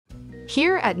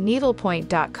Here at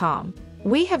Needlepoint.com,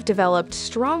 we have developed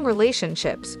strong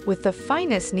relationships with the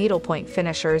finest needlepoint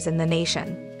finishers in the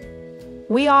nation.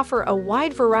 We offer a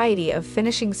wide variety of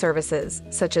finishing services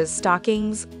such as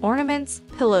stockings, ornaments,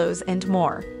 pillows, and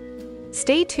more.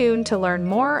 Stay tuned to learn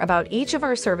more about each of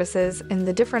our services and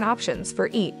the different options for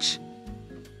each.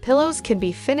 Pillows can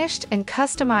be finished and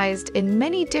customized in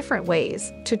many different ways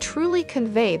to truly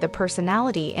convey the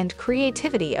personality and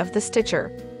creativity of the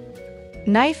stitcher.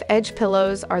 Knife edge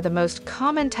pillows are the most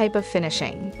common type of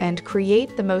finishing and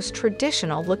create the most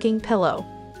traditional-looking pillow.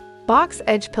 Box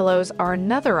edge pillows are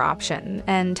another option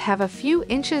and have a few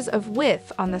inches of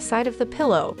width on the side of the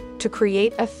pillow to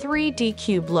create a 3D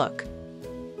cube look.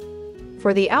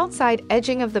 For the outside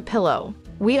edging of the pillow,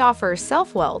 we offer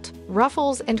self-welt,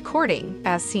 ruffles, and cording,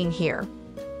 as seen here.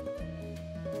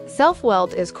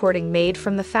 Self-welt is cording made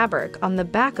from the fabric on the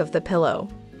back of the pillow.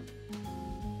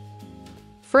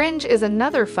 Fringe is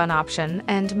another fun option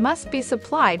and must be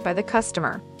supplied by the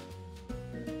customer.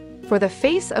 For the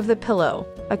face of the pillow,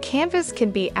 a canvas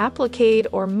can be appliqued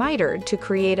or mitered to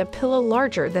create a pillow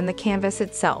larger than the canvas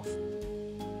itself.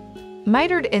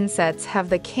 Mitered insets have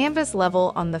the canvas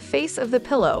level on the face of the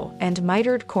pillow and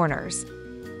mitered corners.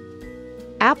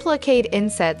 Appliqued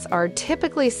insets are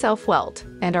typically self-welt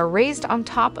and are raised on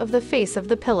top of the face of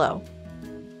the pillow.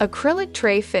 Acrylic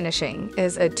tray finishing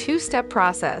is a two-step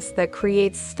process that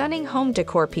creates stunning home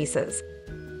decor pieces.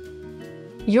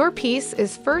 Your piece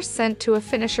is first sent to a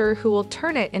finisher who will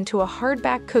turn it into a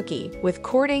hardback cookie with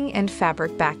cording and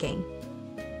fabric backing.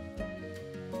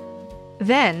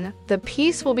 Then, the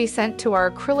piece will be sent to our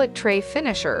acrylic tray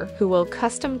finisher who will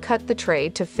custom cut the tray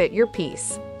to fit your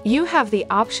piece. You have the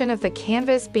option of the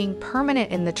canvas being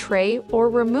permanent in the tray or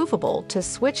removable to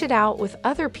switch it out with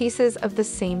other pieces of the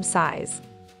same size.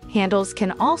 Handles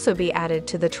can also be added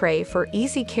to the tray for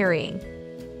easy carrying.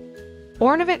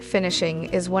 Ornament finishing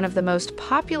is one of the most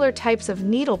popular types of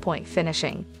needlepoint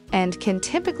finishing and can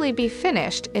typically be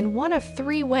finished in one of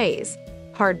three ways: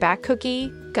 hardback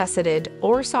cookie, gusseted,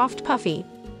 or soft puffy.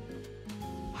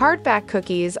 Hardback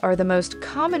cookies are the most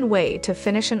common way to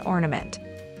finish an ornament.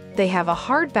 They have a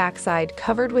hard backside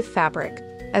covered with fabric,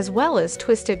 as well as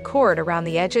twisted cord around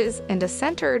the edges and a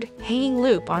centered, hanging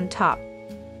loop on top.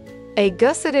 A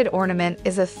gusseted ornament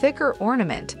is a thicker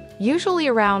ornament, usually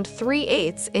around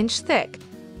 3/8 inch thick.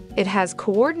 It has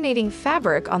coordinating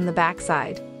fabric on the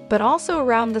backside, but also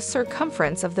around the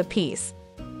circumference of the piece.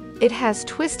 It has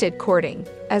twisted cording,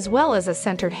 as well as a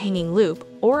centered hanging loop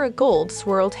or a gold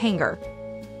swirled hanger.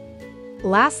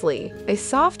 Lastly, a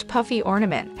soft puffy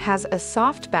ornament has a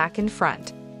soft back and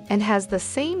front, and has the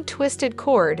same twisted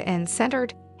cord and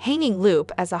centered hanging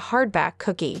loop as a hardback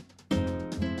cookie.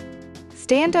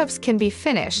 Stand-ups can be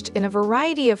finished in a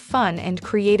variety of fun and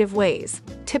creative ways,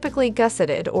 typically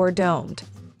gusseted or domed.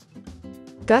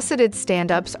 Gusseted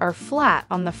stand-ups are flat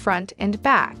on the front and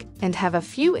back and have a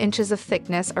few inches of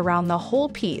thickness around the whole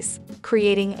piece,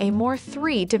 creating a more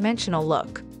three-dimensional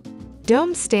look.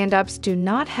 Dome stand-ups do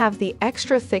not have the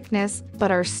extra thickness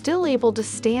but are still able to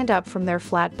stand up from their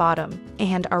flat bottom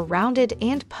and are rounded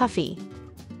and puffy.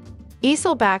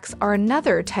 Easel backs are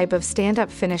another type of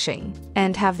stand-up finishing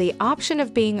and have the option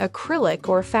of being acrylic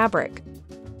or fabric.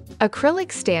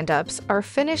 Acrylic stand-ups are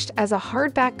finished as a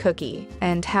hardback cookie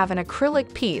and have an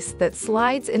acrylic piece that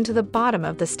slides into the bottom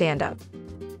of the stand-up.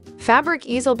 Fabric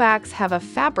easel backs have a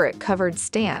fabric-covered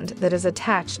stand that is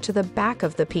attached to the back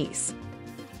of the piece.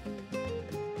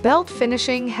 Belt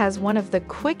finishing has one of the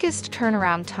quickest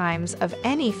turnaround times of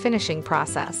any finishing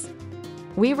process.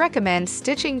 We recommend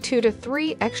stitching 2 to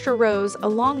 3 extra rows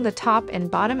along the top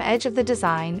and bottom edge of the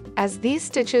design, as these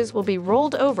stitches will be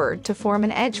rolled over to form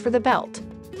an edge for the belt.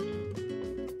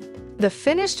 The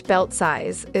finished belt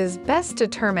size is best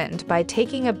determined by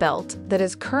taking a belt that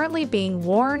is currently being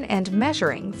worn and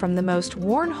measuring from the most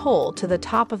worn hole to the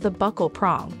top of the buckle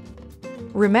prong.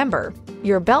 Remember,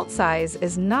 your belt size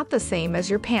is not the same as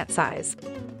your pant size.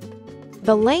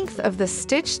 The length of the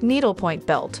stitched needlepoint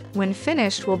belt when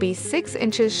finished will be 6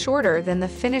 inches shorter than the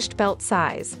finished belt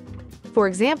size. For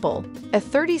example, a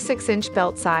 36-inch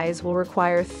belt size will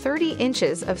require 30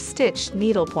 inches of stitched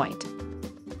needlepoint.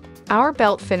 Our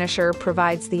belt finisher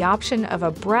provides the option of a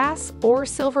brass or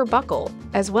silver buckle,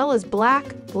 as well as black,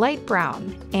 light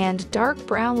brown, and dark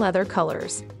brown leather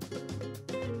colors.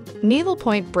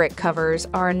 Needlepoint brick covers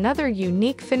are another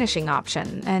unique finishing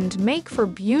option and make for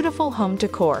beautiful home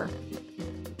decor.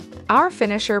 Our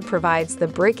finisher provides the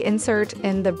brick insert,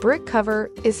 and the brick cover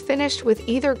is finished with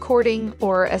either cording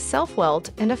or a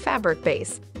self-welt and a fabric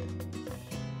base.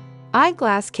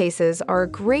 Eyeglass cases are a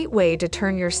great way to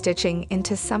turn your stitching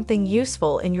into something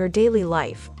useful in your daily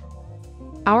life.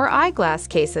 Our eyeglass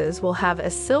cases will have a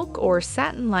silk or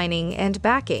satin lining and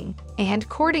backing, and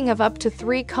cording of up to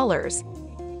 3 colors.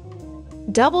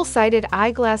 Double-sided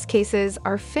eyeglass cases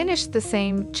are finished the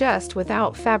same, just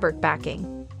without fabric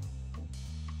backing.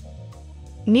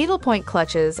 Needlepoint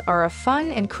clutches are a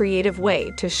fun and creative way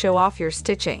to show off your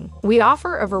stitching. We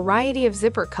offer a variety of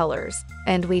zipper colors,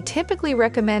 and we typically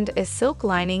recommend a silk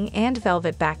lining and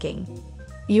velvet backing.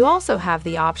 You also have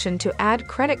the option to add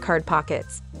credit card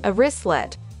pockets, a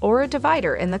wristlet, or a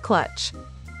divider in the clutch.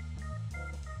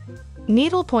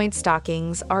 Needlepoint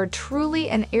stockings are truly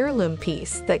an heirloom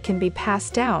piece that can be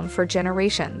passed down for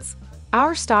generations.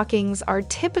 Our stockings are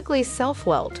typically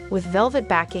self-welt with velvet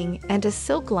backing and a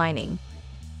silk lining.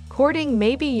 Cording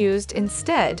may be used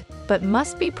instead, but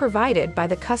must be provided by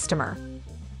the customer.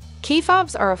 Key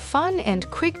fobs are a fun and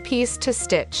quick piece to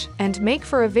stitch and make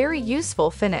for a very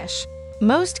useful finish.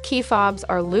 Most key fobs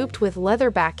are looped with leather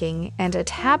backing and a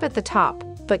tab at the top,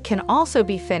 but can also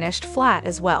be finished flat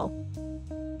as well.